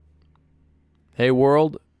Hey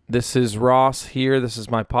world, this is Ross here. This is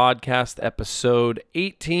my podcast, episode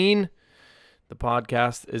 18. The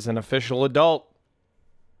podcast is an official adult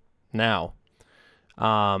now.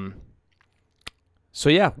 So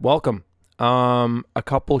yeah, welcome. A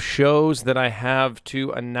couple shows that I have to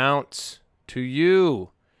announce to you.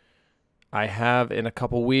 I have in a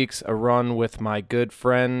couple weeks a run with my good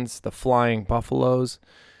friends, the Flying Buffaloes.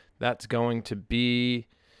 That's going to be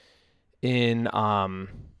in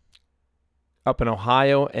up in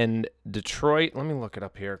Ohio and Detroit. Let me look it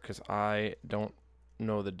up here because I don't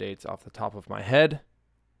know the dates off the top of my head,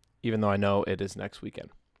 even though I know it is next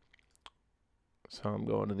weekend. So I'm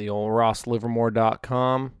going to the old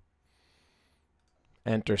rosslivermore.com,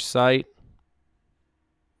 enter site.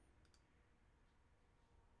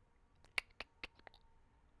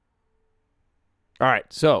 All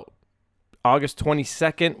right, so August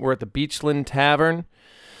 22nd, we're at the Beachland Tavern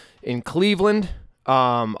in Cleveland.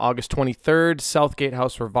 August 23rd, Southgate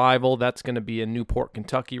House Revival. That's going to be in Newport,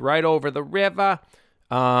 Kentucky, right over the river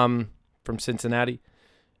from Cincinnati.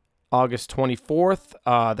 August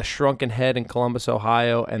 24th, the Shrunken Head in Columbus,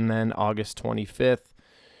 Ohio. And then August 25th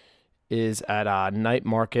is at Night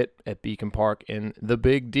Market at Beacon Park in the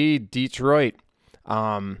Big D, Detroit.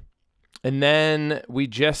 And then we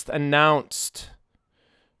just announced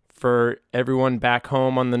for everyone back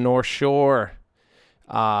home on the North Shore,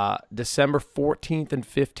 December 14th and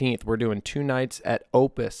 15th, we're doing 2 nights at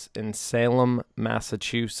Opus in Salem,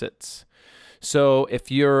 Massachusetts. So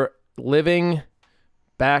if you're living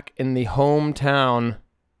back in the hometown,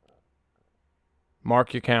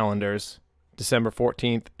 mark your calendars, December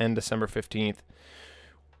 14th and December 15th.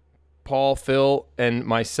 Paul, Phil, and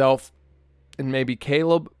myself, and maybe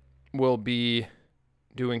Caleb will be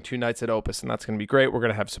doing 2 nights at Opus, and that's going to be great. We're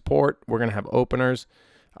going to have support. We're going to have openers.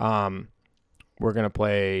 We're going to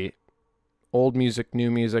play old music, new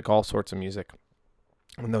music, all sorts of music.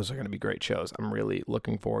 And those are going to be great shows. I'm really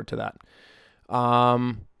looking forward to that.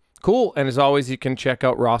 Cool. And as always, you can check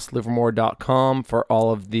out rosslivermore.com for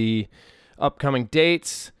all of the upcoming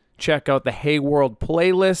dates. Check out the Hey World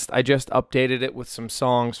playlist. I just updated it with some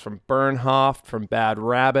songs from Bernhoft, from Bad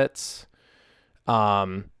Rabbits,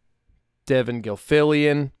 Devin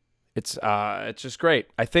Gilfillian. It's just great.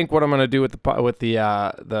 I think what I'm going to do with the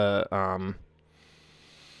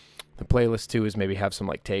playlist too is maybe have some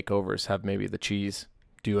like takeovers. Have maybe the Cheese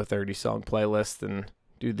do a 30-song playlist and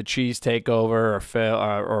do the Cheese takeover, or Phil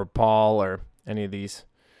or Paul, or any of these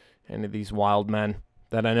wild men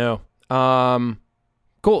that I know.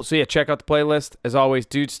 Cool. So yeah, check out the playlist. As always,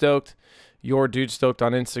 Dude Stoked, your Dude Stoked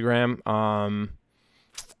on Instagram.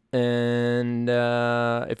 And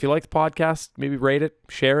if you like the podcast, maybe rate it,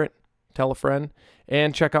 share it, tell a friend,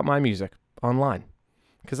 and check out my music online.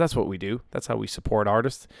 Because that's what we do. That's how we support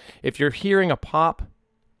artists. If you're hearing a pop,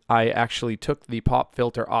 I actually took the pop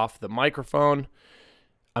filter off the microphone.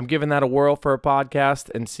 I'm giving that a whirl for a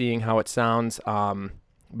podcast and seeing how it sounds,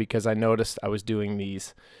 because I noticed I was doing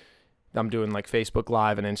these. I'm doing like Facebook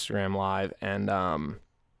Live and Instagram Live, and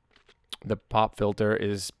the pop filter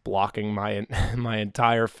is blocking my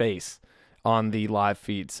entire face on the live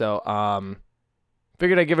feed. So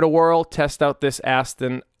figured I'd give it a whirl, test out this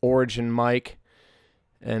Aston Origin mic,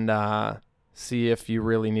 and see if you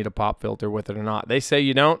really need a pop filter with it or not. They say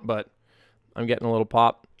you don't, but I'm getting a little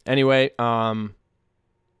pop. Anyway,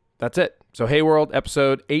 that's it. So Hey World,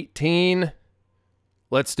 episode 18.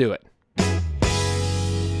 Let's do it.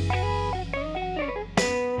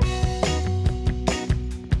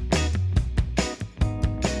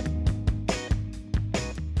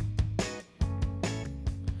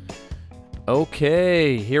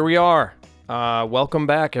 Okay, here we are. Welcome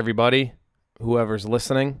back, everybody. Whoever's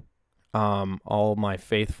listening, all my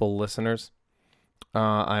faithful listeners.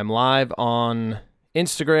 I'm live on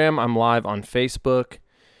Instagram. I'm live on Facebook.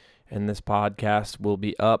 And this podcast will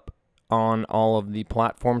be up on all of the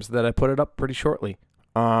platforms that I put it up pretty shortly,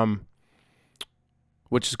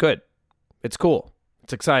 which is good. It's cool.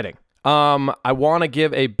 It's exciting. I want to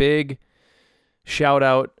give a big shout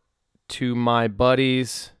out to my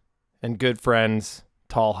buddies and good friends,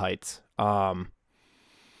 Tall Heights. So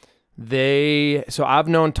I've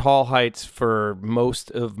known Tall Heights for most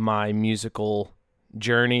of my musical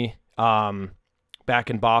journey, back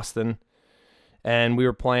in Boston, and we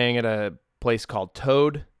were playing at a place called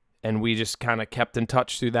Toad, and we just kind of kept in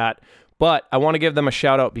touch through that. But I want to give them a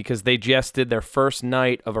shout out because they just did their first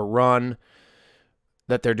night of a run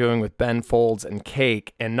that they're doing with Ben Folds and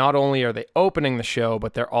Cake, and not only are they opening the show,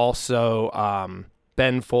 but they're also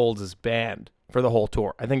Ben Folds' band for the whole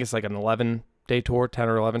tour. I think it's like an 11-day tour, 10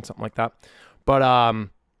 or 11, something like that. But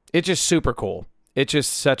it's just super cool. it's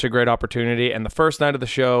just such a great opportunity. And the first night of the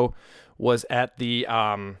show was at the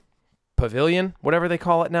Pavilion, whatever they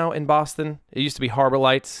call it now in Boston. It used to be Harbor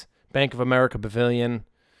Lights, Bank of America Pavilion,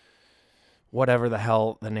 whatever the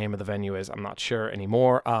hell the name of the venue is. I'm not sure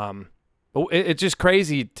anymore. But it's just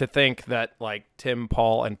crazy to think that like Tim,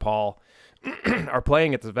 Paul, and Paul are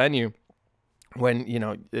playing at this venue when, you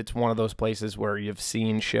know, it's one of those places where you've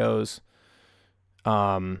seen shows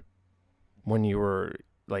when you were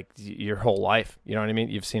like your whole life. You know what I mean?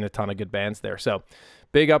 You've seen a ton of good bands there. So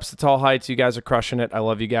big ups to Tall Heights. You guys are crushing it. I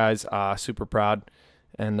love you guys. Super proud.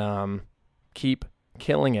 And keep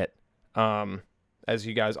killing it, as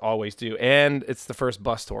you guys always do. And it's the first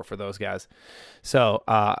bus tour for those guys. So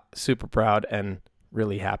super proud and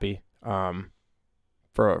really happy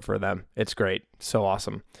for them. It's great. So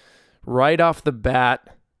awesome. Right off the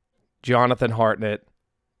bat, Jonathan Hartnett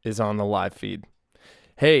is on the live feed.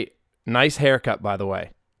 Hey, nice haircut, by the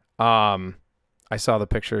way. I saw the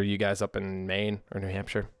picture of you guys up in Maine or New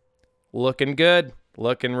Hampshire. Looking good.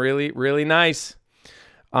 Looking really, really nice.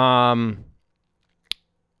 So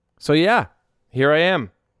yeah, here I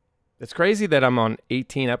am. It's crazy that I'm on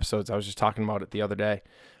 18 episodes. I was just talking about it the other day.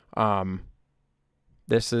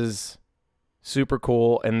 This is super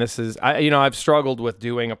cool. And this is, I've struggled with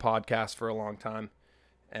doing a podcast for a long time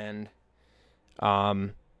and,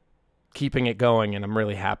 keeping it going. And I'm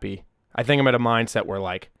really happy. I think I'm at a mindset where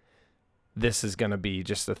like, this is going to be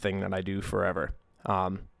just a thing that I do forever.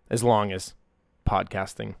 As long as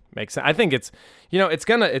podcasting makes sense. I think it's,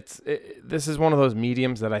 this is one of those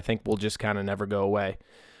mediums that I think will just kind of never go away.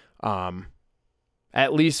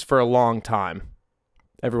 At least for a long time.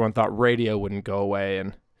 Everyone thought radio wouldn't go away.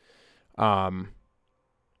 And,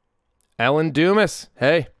 Ellen Dumas,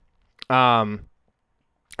 hey,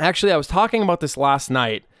 actually I was talking about this last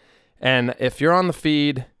night, and if you're on the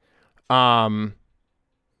feed, I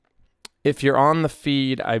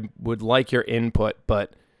would like your input,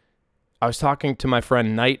 but I was talking to my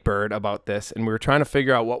friend Nightbird about this, and we were trying to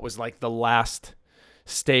figure out what was like the last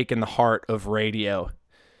stake in the heart of radio.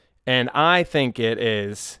 And I think it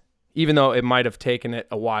is, even though it might have taken it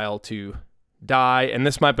a while to die, and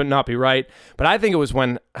this might not be right, but I think it was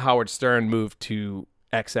when Howard Stern moved to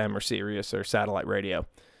XM or Sirius or satellite radio.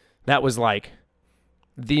 That was like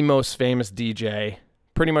the most famous DJ,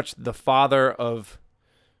 pretty much the father of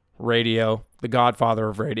radio, the godfather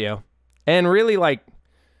of radio. And really like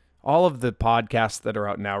all of the podcasts that are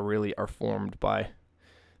out now really are formed by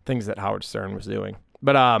things that Howard Stern was doing.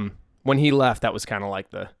 But when he left, that was kind of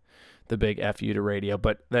like the big F you to radio.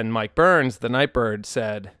 But then Mike Burns, the Nightbird,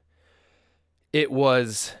 said it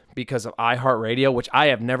was because of iHeartRadio, which I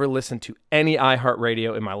have never listened to any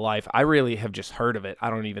iHeartRadio in my life. I really have just heard of it. I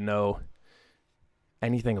don't even know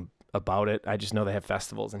anything about it. I just know they have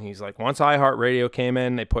festivals. And he's like, once iHeartRadio came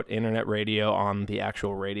in, they put internet radio on the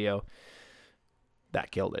actual radio.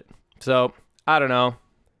 That killed it. So, I don't know.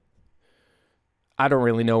 I don't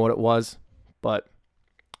really know what it was, but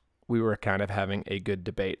we were kind of having a good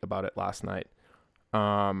debate about it last night.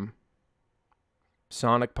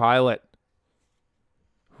 Sonic Pilot.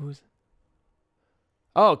 Who's?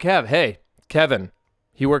 Oh, Kev. Hey, Kevin.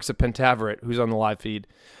 He works at Pentaveret, who's on the live feed.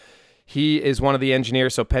 He is one of the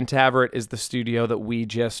engineers. So Pentaveret is the studio that we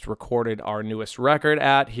just recorded our newest record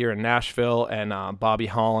at here in Nashville. And Bobby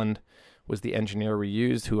Holland was the engineer we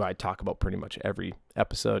used, who I talk about pretty much every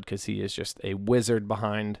episode because he is just a wizard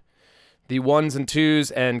behind the ones and twos.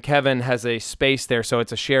 And Kevin has a space there, so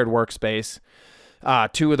it's a shared workspace.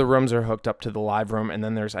 2 of the rooms are hooked up to the live room, and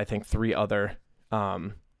then there's, I think, 3 other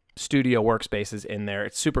studio workspaces in there.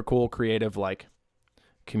 It's super cool, creative, like,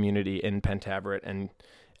 community in Pentaveret, and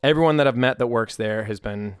everyone that I've met that works there has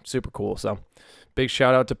been super cool. So big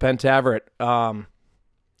shout out to Pentaveret.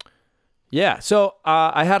 Yeah, so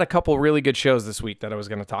I had a couple really good shows this week that I was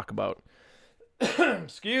going to talk about.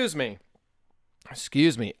 Excuse me.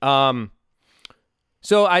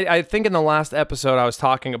 So I think in the last episode I was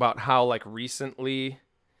talking about how like recently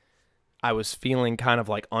I was feeling kind of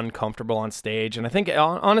like uncomfortable on stage. And I think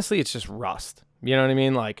honestly it's just rust. You know what I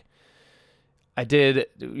mean? Like I did,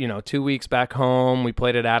 2 weeks back home. We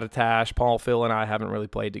played at Attitash. Paul, Phil, and I haven't really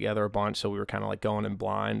played together a bunch, so we were kind of like going in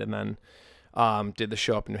blind. And then did the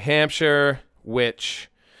show up in New Hampshire, which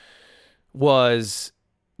was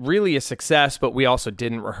really a success, but we also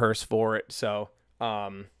didn't rehearse for it. So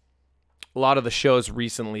a lot of the shows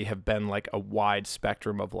recently have been like a wide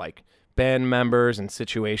spectrum of like band members and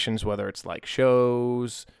situations, whether it's like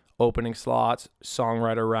shows, opening slots,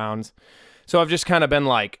 songwriter rounds. So I've just kind of been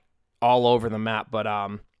like all over the map. But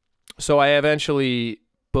so I eventually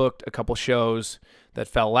booked a couple shows that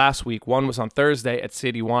fell last week. One was on Thursday at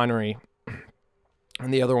City Winery,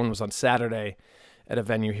 and the other one was on Saturday at a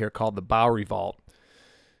venue here called the Bowery Vault.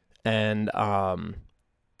 And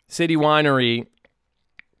City Winery,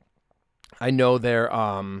 I know their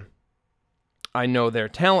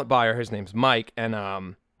talent buyer. His name's Mike,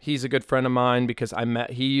 and he's a good friend of mine because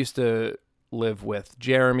he used to live with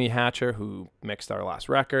Jeremy Hatcher, who mixed our last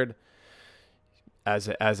record. As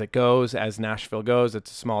Nashville goes,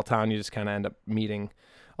 it's a small town. You just kind of end up meeting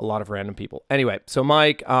a lot of random people. Anyway, so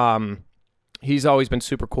Mike, he's always been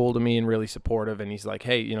super cool to me and really supportive. And he's like,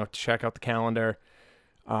 hey, check out the calendar.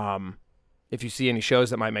 If you see any shows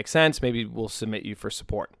that might make sense, maybe we'll submit you for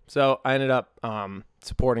support. So I ended up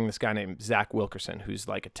supporting this guy named Zach Wilkerson, who's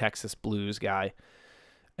like a Texas blues guy.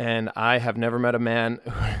 And I have never met a man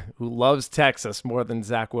who loves Texas more than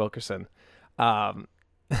Zach Wilkerson.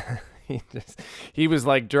 He was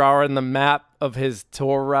like drawing the map of his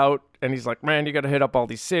tour route, and he's like, man, you got to hit up all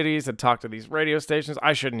these cities and talk to these radio stations.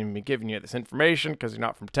 I shouldn't even be giving you this information because you're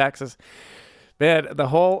not from Texas. Man, the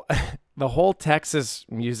whole Texas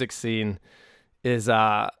music scene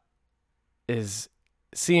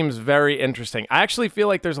seems very interesting. I actually feel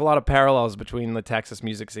like there's a lot of parallels between the Texas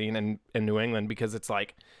music scene and New England, because it's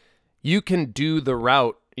like you can do the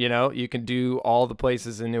route, you can do all the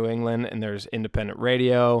places in New England, and there's independent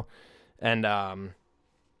radio. And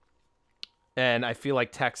I feel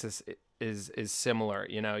like Texas is similar.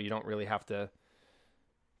 You don't really have to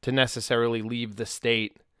necessarily leave the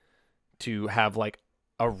state to have like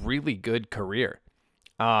a really good career.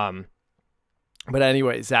 But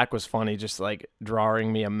anyway, Zach was funny, just like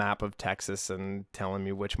drawing me a map of Texas and telling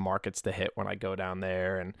me which markets to hit when I go down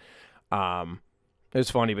there. And it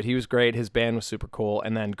was funny, but he was great. His band was super cool.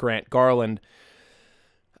 And then Grant Garland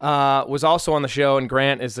was also on the show, and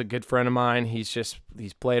Grant is a good friend of mine. He's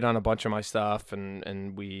played on a bunch of my stuff,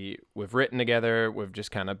 and we've written together. We've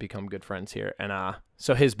just kind of become good friends here. And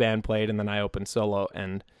so his band played, and then I opened solo.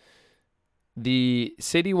 And the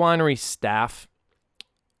City Winery staff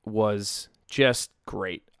was just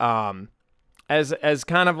great. As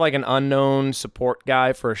kind of like an unknown support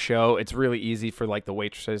guy for a show, it's really easy for like the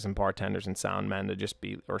waitresses and bartenders and sound men to just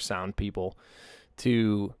be, or sound people,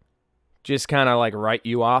 to just kind of like write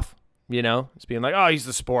you off, it's being like, oh, he's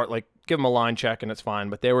the sport, like give him a line check and it's fine.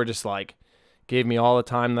 But they were just like, gave me all the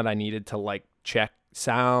time that I needed to like check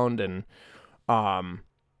sound, and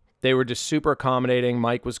they were just super accommodating.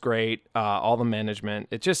 Mike was great. All the management,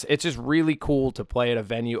 it's just really cool to play at a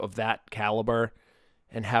venue of that caliber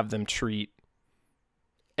and have them treat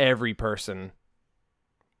every person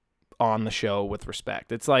on the show with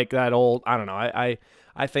respect. It's like that old, I don't know,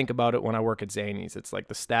 I think about it when I work at Zanies. It's like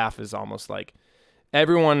the staff is almost like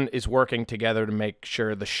everyone is working together to make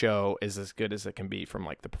sure the show is as good as it can be, from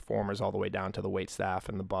like the performers all the way down to the wait staff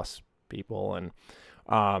and the bus people. And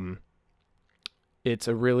it's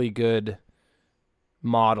a really good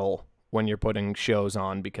model when you're putting shows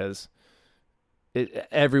on, because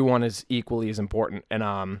everyone is equally as important.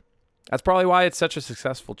 And that's probably why it's such a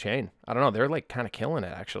successful chain. I don't know. They're like kind of killing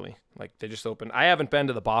it, actually. Like they just opened. I haven't been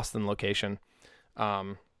to the Boston location,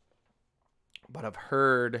 but I've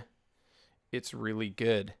heard it's really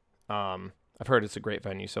good. I've heard it's a great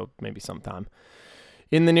venue, so maybe sometime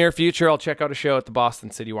in the near future I'll check out a show at the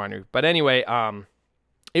Boston City Winery. But anyway,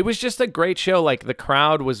 it was just a great show. Like the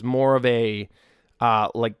crowd was more of a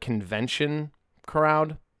like convention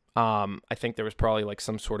crowd. I think there was probably like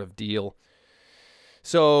some sort of deal.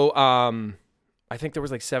 So I think there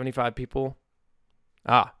was like 75 people.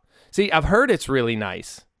 See, I've heard it's really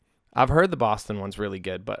nice. I've heard the Boston one's really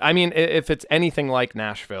good, but I mean, if it's anything like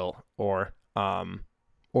Nashville or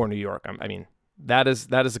New York, I mean, that is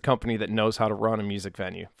a company that knows how to run a music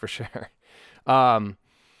venue for sure. But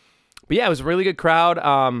yeah, it was a really good crowd.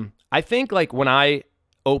 I think like when I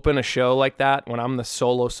open a show like that, when I'm the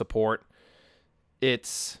solo support,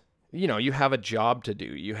 it's, you have a job to do.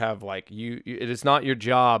 You have like, it is not your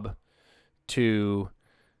job to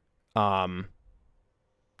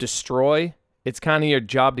destroy. It's kind of your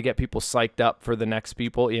job to get people psyched up for the next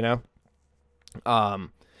people, and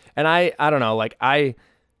I don't know, like I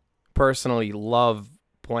personally love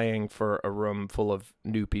playing for a room full of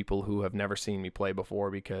new people who have never seen me play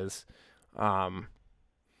before, because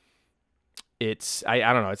it's I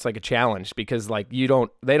don't know, it's like a challenge, because like they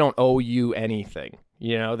don't owe you anything.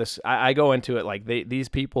 I go into it like these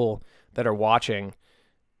people that are watching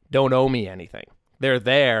don't owe me anything. They're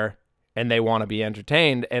there and they want to be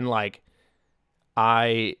entertained, and like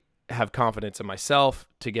I have confidence in myself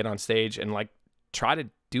to get on stage and like try to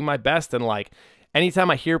do my best. And like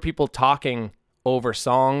anytime I hear people talking over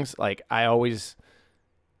songs, like I'm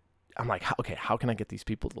like, okay, how can I get these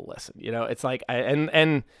people to listen? It's like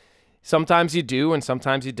and sometimes you do and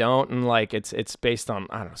sometimes you don't, and like it's based on,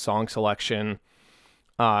 I don't know, song selection.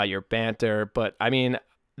 your banter. But I mean,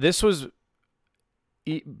 this was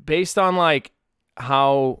based on like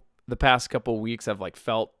how the past couple weeks I've like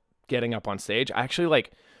felt getting up on stage. I actually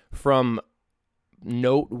like from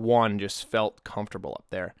note one just felt comfortable up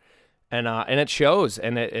there. And it shows,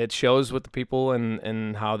 and it shows with the people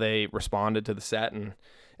and how they responded to the set, and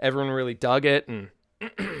everyone really dug it, and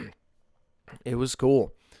it was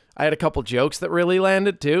cool. I had a couple jokes that really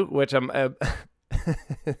landed too, which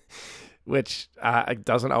which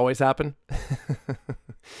doesn't always happen.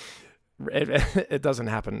 It doesn't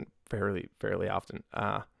happen fairly often.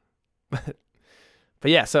 But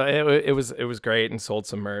yeah, so it was great, and sold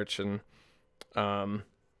some merch, and then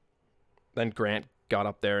Grant got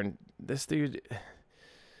up there, and this dude,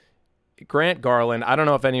 Grant Garland, I don't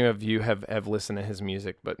know if any of you have listened to his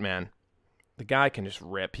music, but man, the guy can just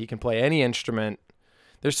rip. He can play any instrument.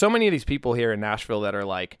 There's so many of these people here in Nashville that are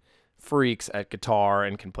like freaks at guitar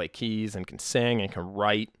and can play keys and can sing and can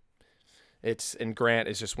write. And Grant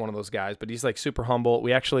is just one of those guys, but he's like super humble.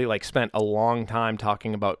 We actually like spent a long time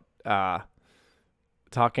talking about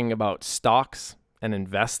stocks and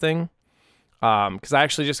investing. Because I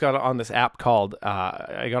actually just got on this app called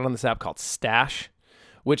Stash,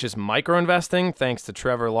 which is micro investing, thanks to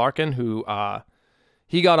Trevor Larkin, who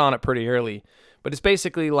he got on it pretty early. But it's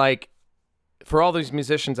basically like for all these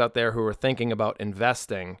musicians out there who are thinking about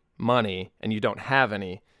investing money and you don't have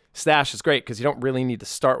any, Stash is great because you don't really need to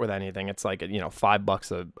start with anything. It's like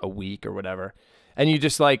 $5 a week or whatever, and you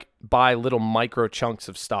just like buy little micro chunks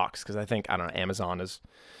of stocks. Because I think Amazon is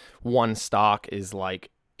one stock is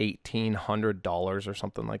like $1,800 or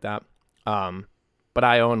something like that. But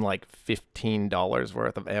I own like $15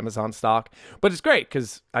 worth of Amazon stock. But it's great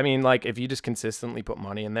because I mean, like if you just consistently put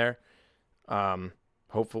money in there,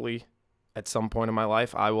 hopefully at some point in my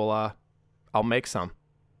life I'll make some.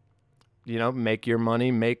 Make your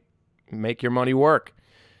money make your money work,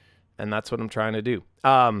 and that's what I'm trying to do.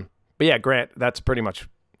 But yeah, Grant, that's pretty much.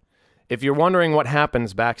 If you're wondering what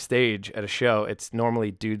happens backstage at a show, it's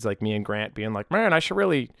normally dudes like me and Grant being like, man, I should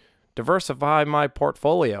really diversify my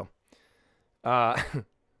portfolio. And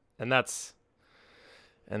that's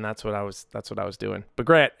what I was doing. But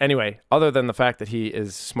Grant, anyway, other than the fact that he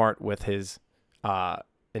is smart with his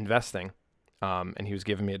investing, and he was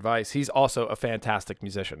giving me advice, he's also a fantastic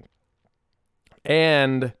musician.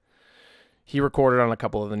 And he recorded on a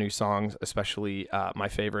couple of the new songs, especially my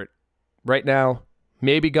favorite right now,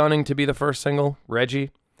 maybe gunning to be the first single, Reggie.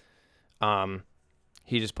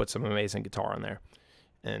 He just put some amazing guitar on there,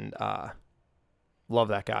 and love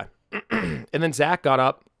that guy. And then Zach got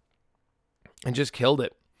up and just killed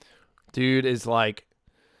it. Dude is like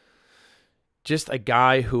just a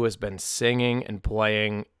guy who has been singing and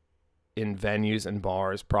playing in venues and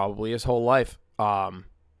bars probably his whole life.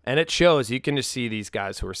 And it shows. You can just see these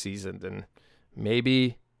guys who are seasoned, and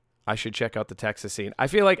maybe I should check out the Texas scene. I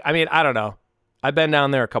feel like, I don't know. I've been down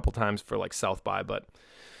there a couple times for like South by, but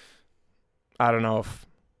I don't know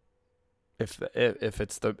if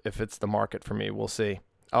it's the market for me. We'll see.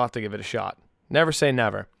 I'll have to give it a shot. Never say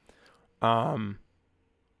never. But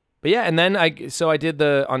yeah, and then I did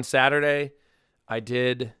on Saturday, I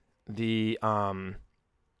did the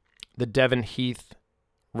Devin Heath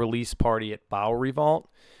release party at Bowery Vault.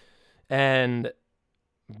 And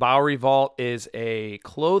Bowery Vault is a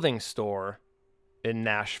clothing store in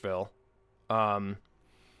Nashville. Kind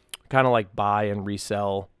of like buy and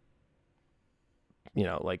resell,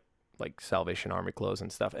 like Salvation Army clothes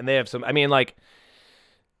and stuff. And they have some, like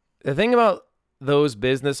the thing about those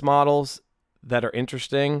business models that are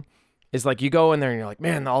interesting is like you go in there and you're like,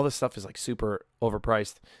 man, all this stuff is like super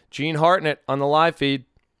overpriced. Gene Hartnett on the live feed.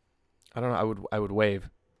 I don't know. I would wave.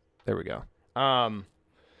 There we go.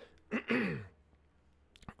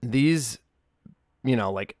 These,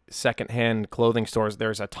 like secondhand clothing stores,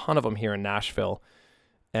 there's a ton of them here in Nashville,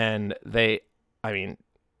 and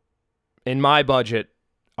in my budget,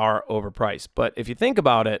 are overpriced. But if you think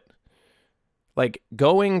about it, like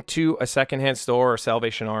going to a secondhand store or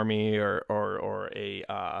Salvation Army or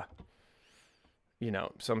a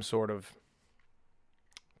some sort of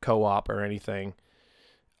co-op or anything,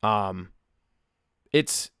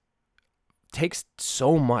 it's takes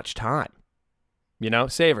so much time.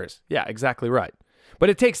 Savers. Yeah, exactly right. But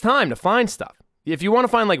it takes time to find stuff. If you want to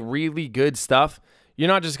find like really good stuff, you're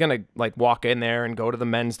not just going to like walk in there and go to the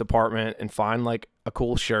men's department and find like a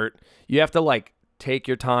cool shirt. You have to like take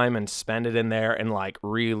your time and spend it in there and like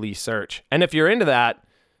really search. And if you're into that,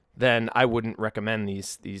 then I wouldn't recommend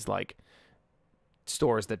these like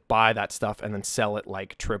stores that buy that stuff and then sell it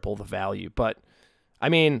like triple the value. But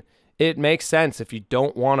it makes sense if you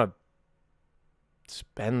don't want to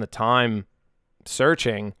spend the time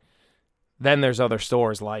searching, Then there's other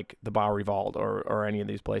stores like the Bowery Vault or any of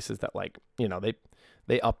these places that, like, you know, they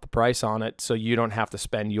up the price on it so you don't have to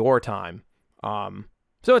spend your time.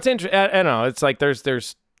 So it's interesting. I don't know. It's like there's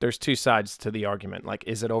two sides to the argument. Like,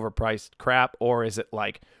 is it overpriced crap, or is it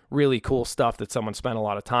like really cool stuff that someone spent a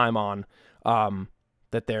lot of time on,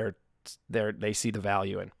 that they see the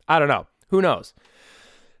value in? I don't know. Who knows?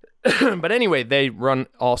 But anyway, they run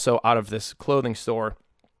also out of this clothing store.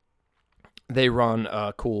 They run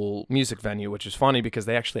a cool music venue, which is funny because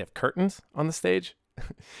they actually have curtains on the stage.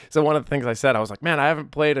 So one of the things I said, I was like, man, I haven't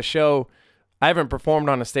performed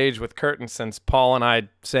on a stage with curtains since Paul and I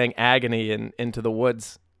sang Agony in Into the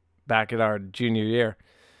Woods back in our junior year.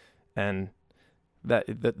 And that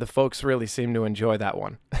the folks really seem to enjoy that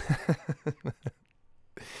one.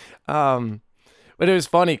 But it was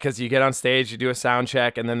funny because you get on stage, you do a sound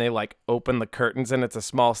check, and then they like open the curtains, and it's a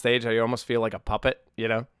small stage. You almost feel like a puppet, you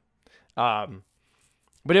know?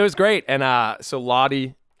 But it was great. And so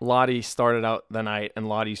Lottie started out the night, and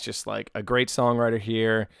Lottie's just like a great songwriter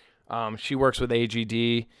here. She works with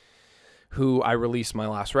AGD, who I released my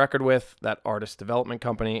last record with, that artist development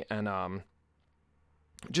company, and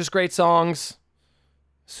just great songs,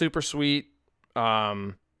 super sweet,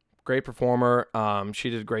 great performer.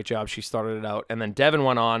 She did a great job. She started it out, and then Devin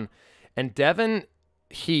went on, and Devin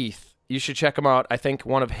Heath, you should check him out. I think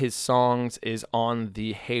one of his songs is on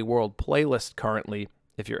the Hey World playlist currently,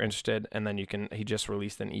 if you're interested, and then he just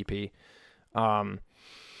released an EP.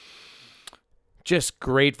 Just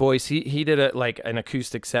great voice. He did an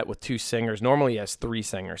acoustic set with 2 singers. Normally he has 3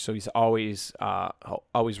 singers, so he's always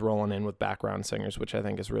rolling in with background singers, which I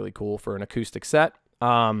think is really cool for an acoustic set.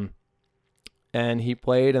 And he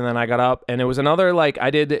played, and then I got up, and it was another, like, I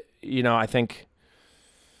did, I think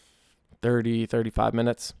 35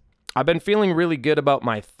 minutes. I've been feeling really good about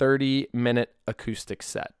my 30-minute acoustic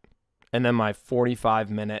set and then my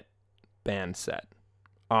 45-minute band set.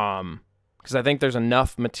 Because I think there's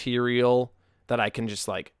enough material that I can just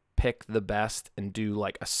like pick the best and do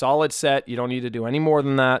like a solid set. You don't need to do any more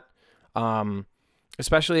than that.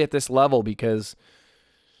 Especially at this level, because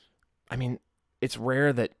I mean, it's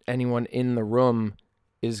rare that anyone in the room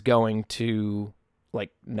is going to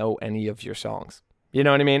like know any of your songs. You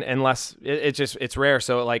know what I mean? Unless it's rare.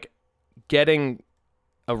 So like getting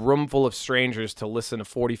a room full of strangers to listen to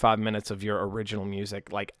 45 minutes of your original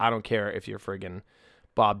music, like I don't care if you're friggin'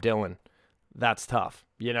 Bob Dylan, that's tough,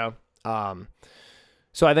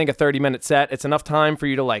 So I think a 30-minute set, it's enough time for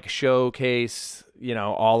you to like showcase,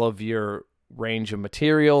 all of your range of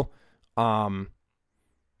material. And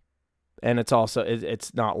it's also,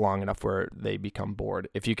 it's not long enough where they become bored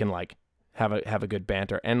if you can like have a good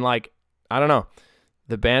banter. And like, I don't know,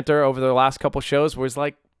 the banter over the last couple shows was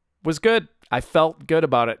good. I felt good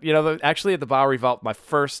about it. Actually at the Bowery Vault, my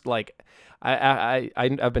first, like,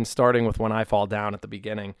 I've been starting with When I Fall Down at the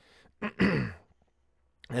beginning. And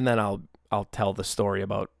then I'll tell the story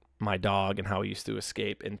about my dog and how he used to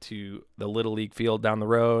escape into the Little League field down the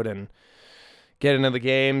road and get into the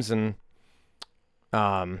games. And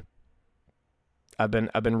I've been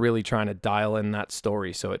really trying to dial in that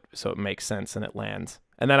story so it makes sense and it lands.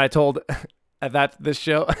 And then I told at this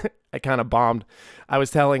show, I kind of bombed.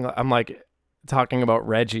 I'm like talking about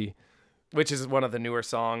Reggie, which is one of the newer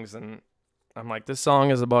songs, and I'm like, this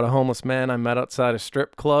song is about a homeless man I met outside a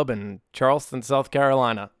strip club in Charleston, South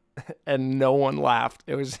Carolina. And no one laughed.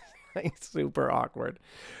 It was like super awkward.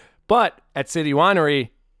 But at City Winery,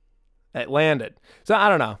 it landed. So I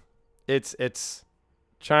don't know. It's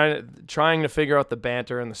trying to figure out the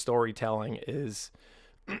banter and the storytelling is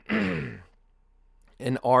an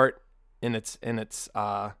art in its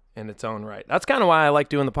own right. That's kind of why I like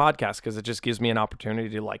doing the podcast, because it just gives me an opportunity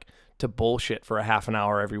to bullshit for a half an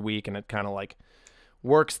hour every week, and it kind of like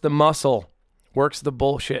works the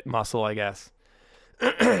bullshit muscle, I guess.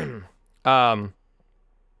 But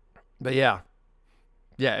yeah,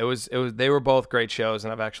 it was they were both great shows,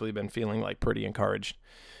 and I've actually been feeling like pretty encouraged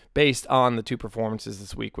based on the 2 performances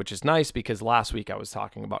this week, which is nice because last week I was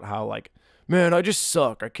talking about how like, man, I just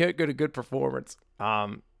suck. I can't get a good performance.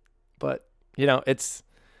 But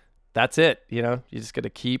that's it. You just got to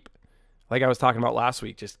keep, like I was talking about last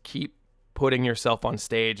week, just keep putting yourself on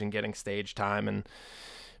stage and getting stage time. And,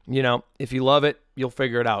 if you love it, you'll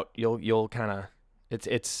figure it out. You'll kind of,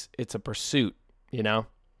 it's a pursuit,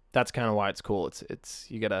 that's kind of why it's cool. It's,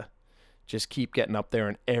 you got to just keep getting up there,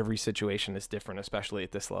 and every situation is different, especially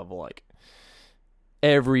at this level. Like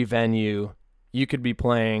every venue, you could be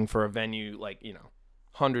playing for a venue, like,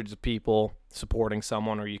 hundreds of people supporting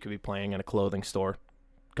someone, or you could be playing in a clothing store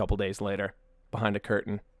a couple days later behind a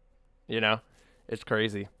curtain. It's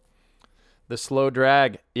crazy. The Slow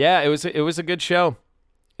Drag. Yeah, it was a good show.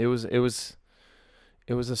 It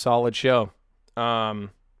was a solid show. Then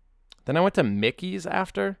I went to Mickey's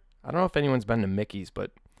after. I don't know if anyone's been to Mickey's,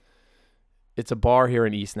 but it's a bar here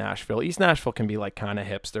in East Nashville. East Nashville can be like kind of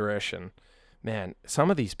hipsterish, and man,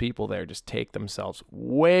 some of these people there just take themselves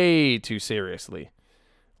way too seriously.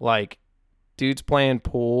 Like dudes playing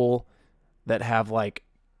pool that have like,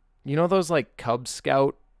 you know, those like Cub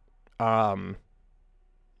Scout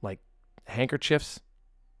like handkerchiefs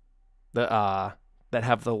that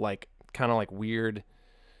have the like kind of like weird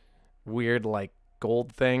like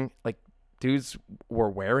gold thing. Like dudes were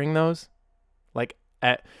wearing those like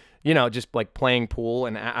at, you know, just like playing pool,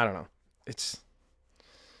 and I don't know.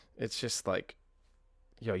 It's just like,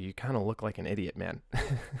 yo, you kind of look like an idiot, man.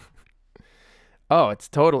 Oh, it's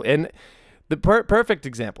total. And the perfect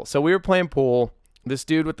example. So we were playing pool. This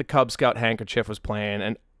dude with the Cub Scout handkerchief was playing,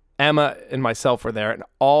 and Emma and myself were there, and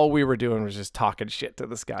all we were doing was just talking shit to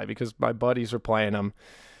this guy because my buddies were playing him.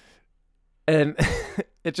 And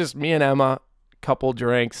it's just me and Emma, couple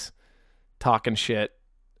drinks, talking shit,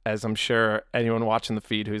 as I'm sure anyone watching the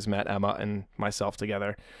feed who's met Emma and myself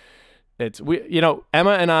together. Emma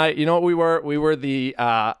and I, you know what we were? We were the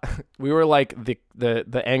we were like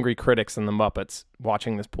the angry critics in the Muppets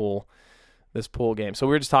watching this pool game. So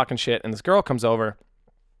we were just talking shit, and this girl comes over,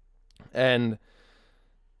 and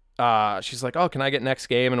she's like, "Oh, can I get next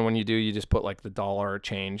game?" And when you do, you just put like the dollar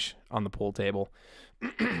change on the pool table.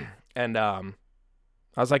 And I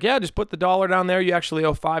was like, "Yeah, just put the dollar down there. You actually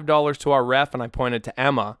owe $5 to our ref." And I pointed to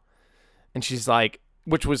Emma, and she's like,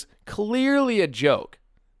 which was clearly a joke.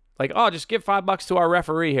 Like, "Oh, just give $5 to our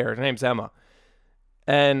referee here. Her name's Emma."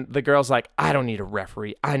 And the girl's like, "I don't need a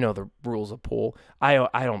referee. I know the rules of pool. I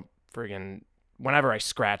don't friggin', whenever I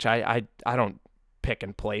scratch, I don't pick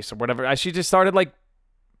and place or whatever." She just started like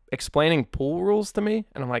explaining pool rules to me.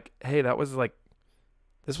 And I'm like, "Hey,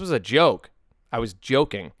 this was a joke. I was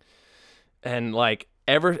joking." And like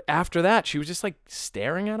ever after that, she was just like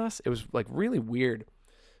staring at us. It was like really weird.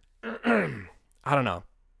 I don't know.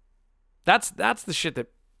 That's the shit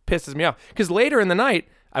that pisses me off. Because later in the night,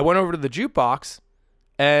 I went over to the jukebox,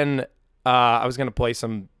 and I was gonna play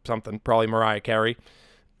something, probably Mariah Carey.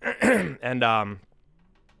 And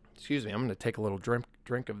excuse me, I'm gonna take a little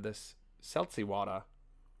drink of this seltzy water.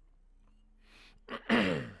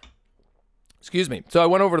 Excuse me. So I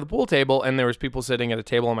went over to the pool table, and there was people sitting at a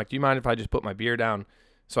table. I'm like, "Do you mind if I just put my beer down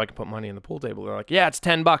so I can put money in the pool table?" They're like, "Yeah, it's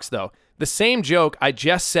 $10 though." The same joke I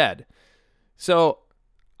just said. So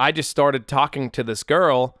I just started talking to this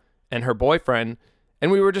girl and her boyfriend,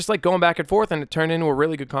 and we were just like going back and forth, and it turned into a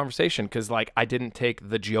really good conversation because like I didn't take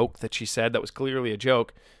the joke that she said, that was clearly a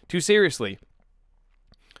joke, too seriously.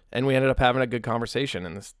 And we ended up having a good conversation.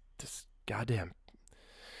 And this goddamn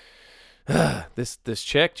this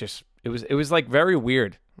chick just, it was like very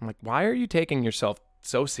weird. I'm like, why are you taking yourself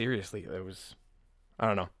so seriously? I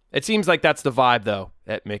don't know. It seems like that's the vibe though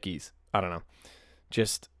at Mickey's. I don't know.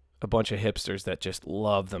 Just a bunch of hipsters that just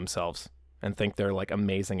love themselves and think they're like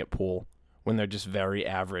amazing at pool when they're just very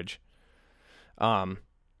average.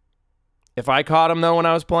 If I caught them though when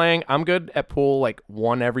I was playing, I'm good at pool like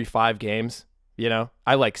 1 every 5 games. You know,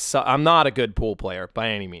 I'm not a good pool player by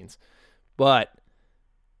any means, but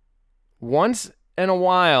once in a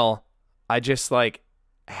while, I just like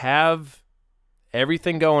have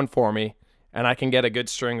everything going for me, and I can get a good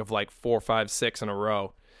string of like 4, 5, 6 in a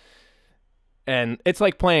row. And it's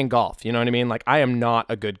like playing golf, you know what I mean? Like I am not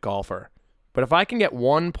a good golfer, but if I can get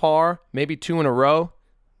 1 par, maybe 2 in a row,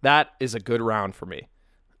 that is a good round for me.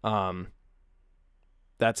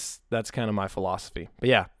 That's kind of my philosophy. But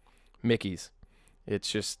yeah, Mickey's,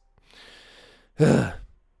 it's just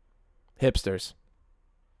hipsters.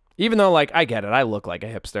 Even though, like, I get it. I look like a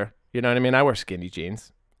hipster. You know what I mean? I wear skinny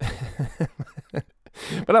jeans.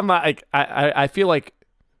 But I'm not, like, I feel like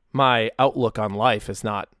my outlook on life is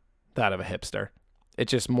not that of a hipster.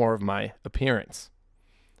 It's just more of my appearance.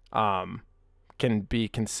 Can be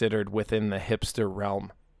considered within the hipster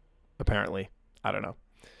realm, apparently. I don't know.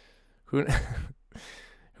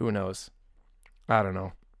 Who knows? I don't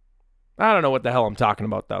know. I don't know what the hell I'm talking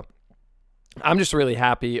about, though. I'm just really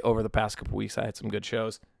happy over the past couple weeks. I had some good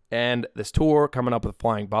shows. And this tour coming up with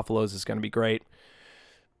Flying Buffaloes is going to be great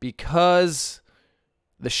because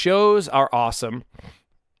the shows are awesome.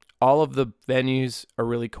 All of the venues are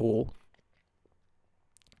really cool.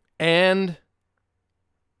 And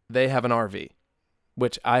they have an RV,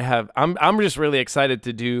 which I have. I'm just really excited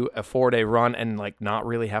to do a 4-day run and like not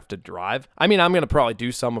really have to drive. I mean, I'm going to probably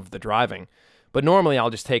do some of the driving, but normally I'll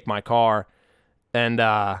just take my car and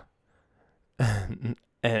drive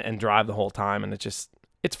the whole time, and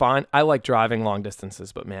it's fine. I like driving long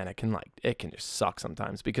distances, but man, it can just suck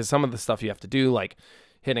sometimes because some of the stuff you have to do, like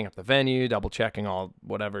hitting up the venue, double checking all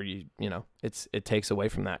whatever you know, it takes away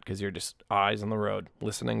from that because you're just eyes on the road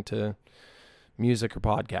listening to music or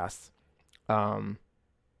podcasts.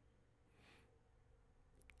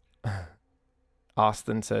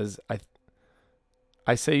 Austin says,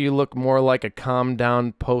 I say you look more like a calm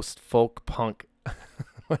down post folk punk.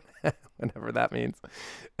 Whatever that means.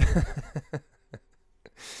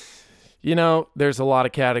 You know, there's a lot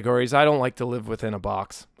of categories. I don't like to live within a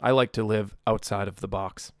box. I like to live outside of the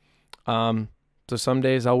box. So some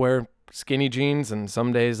days I'll wear skinny jeans and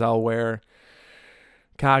some days I'll wear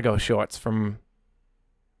cargo shorts from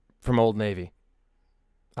Old Navy.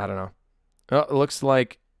 I don't know. Oh, it looks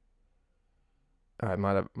like I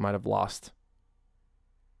might have lost.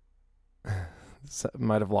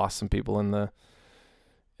 Might have lost some people in the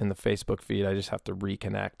Facebook feed. I just have to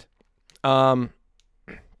reconnect.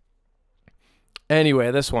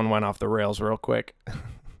 Anyway, this one went off the rails real quick.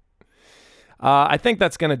 I think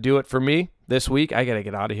that's going to do it for me this week. I got to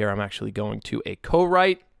get out of here. I'm actually going to a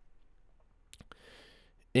co-write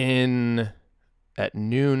at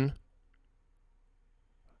noon,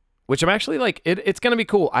 which I'm actually like, it's going to be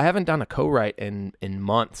cool. I haven't done a co-write in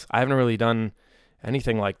months. I haven't really done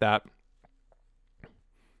anything like that,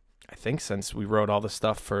 I think, since we wrote all the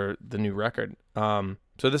stuff for the new record. So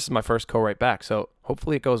this is my first co-write back. So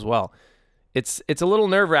hopefully it goes well. It's a little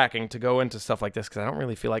nerve-wracking to go into stuff like this because I don't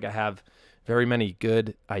really feel like I have very many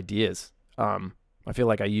good ideas. I feel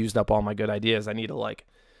like I used up all my good ideas. I need to like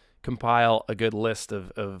compile a good list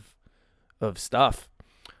of stuff.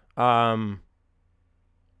 But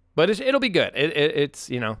it'll be good. It's,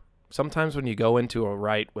 you know, sometimes when you go into a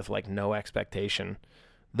write with like no expectation,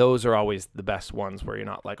 those are always the best ones where you're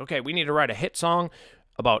not like, okay, we need to write a hit song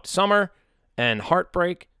about summer and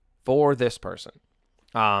heartbreak for this person.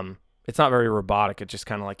 It's not very robotic. It's just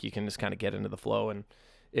kind of like you can just kind of get into the flow. And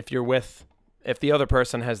if the other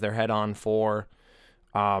person has their head on for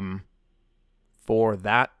the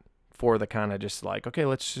kind of just like, okay,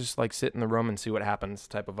 let's just like sit in the room and see what happens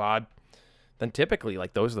type of vibe, then typically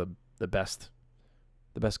like those are the best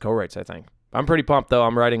co-writes, I think. I'm pretty pumped though.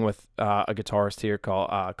 I'm writing with a guitarist here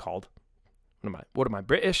called what am I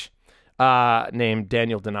British? Named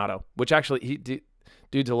Daniel Donato, which actually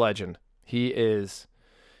dude's a legend. He is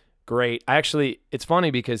great. It's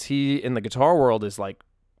funny because he in the guitar world is like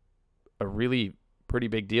a really pretty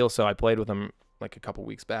big deal. So I played with him like a couple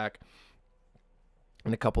weeks back,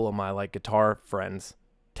 and a couple of my like guitar friends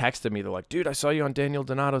texted me. They're like, dude, I saw you on Daniel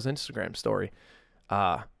Donato's Instagram story.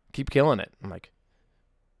 Keep killing it. I'm like,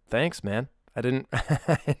 thanks, man. I didn't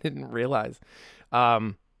realize.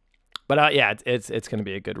 But yeah, it's going to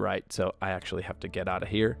be a good write. So I actually have to get out of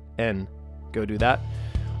here and go do that.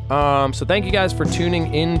 So thank you guys for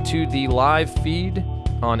tuning into the live feed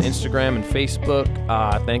on Instagram and Facebook.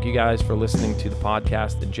 Thank you guys for listening to the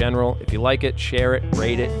podcast in general. If you like it, share it,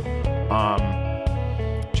 rate it.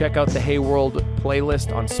 Check out the Hey World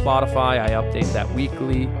playlist on Spotify. I update that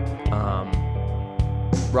weekly.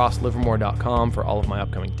 RossLivermore.com for all of my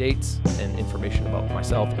upcoming dates and information about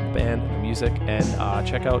myself and the band and the music. And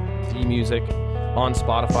check out the music on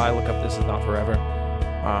Spotify. Look up This Is Not Forever,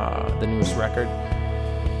 the newest record.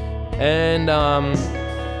 And I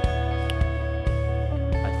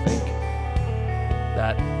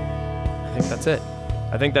think that's it.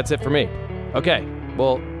 I think that's it for me. Okay.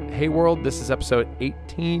 Well, Hey World, this is episode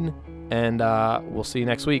 18, and we'll see you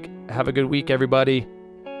next week. Have a good week, everybody,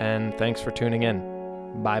 and thanks for tuning in.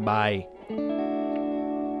 Bye-bye.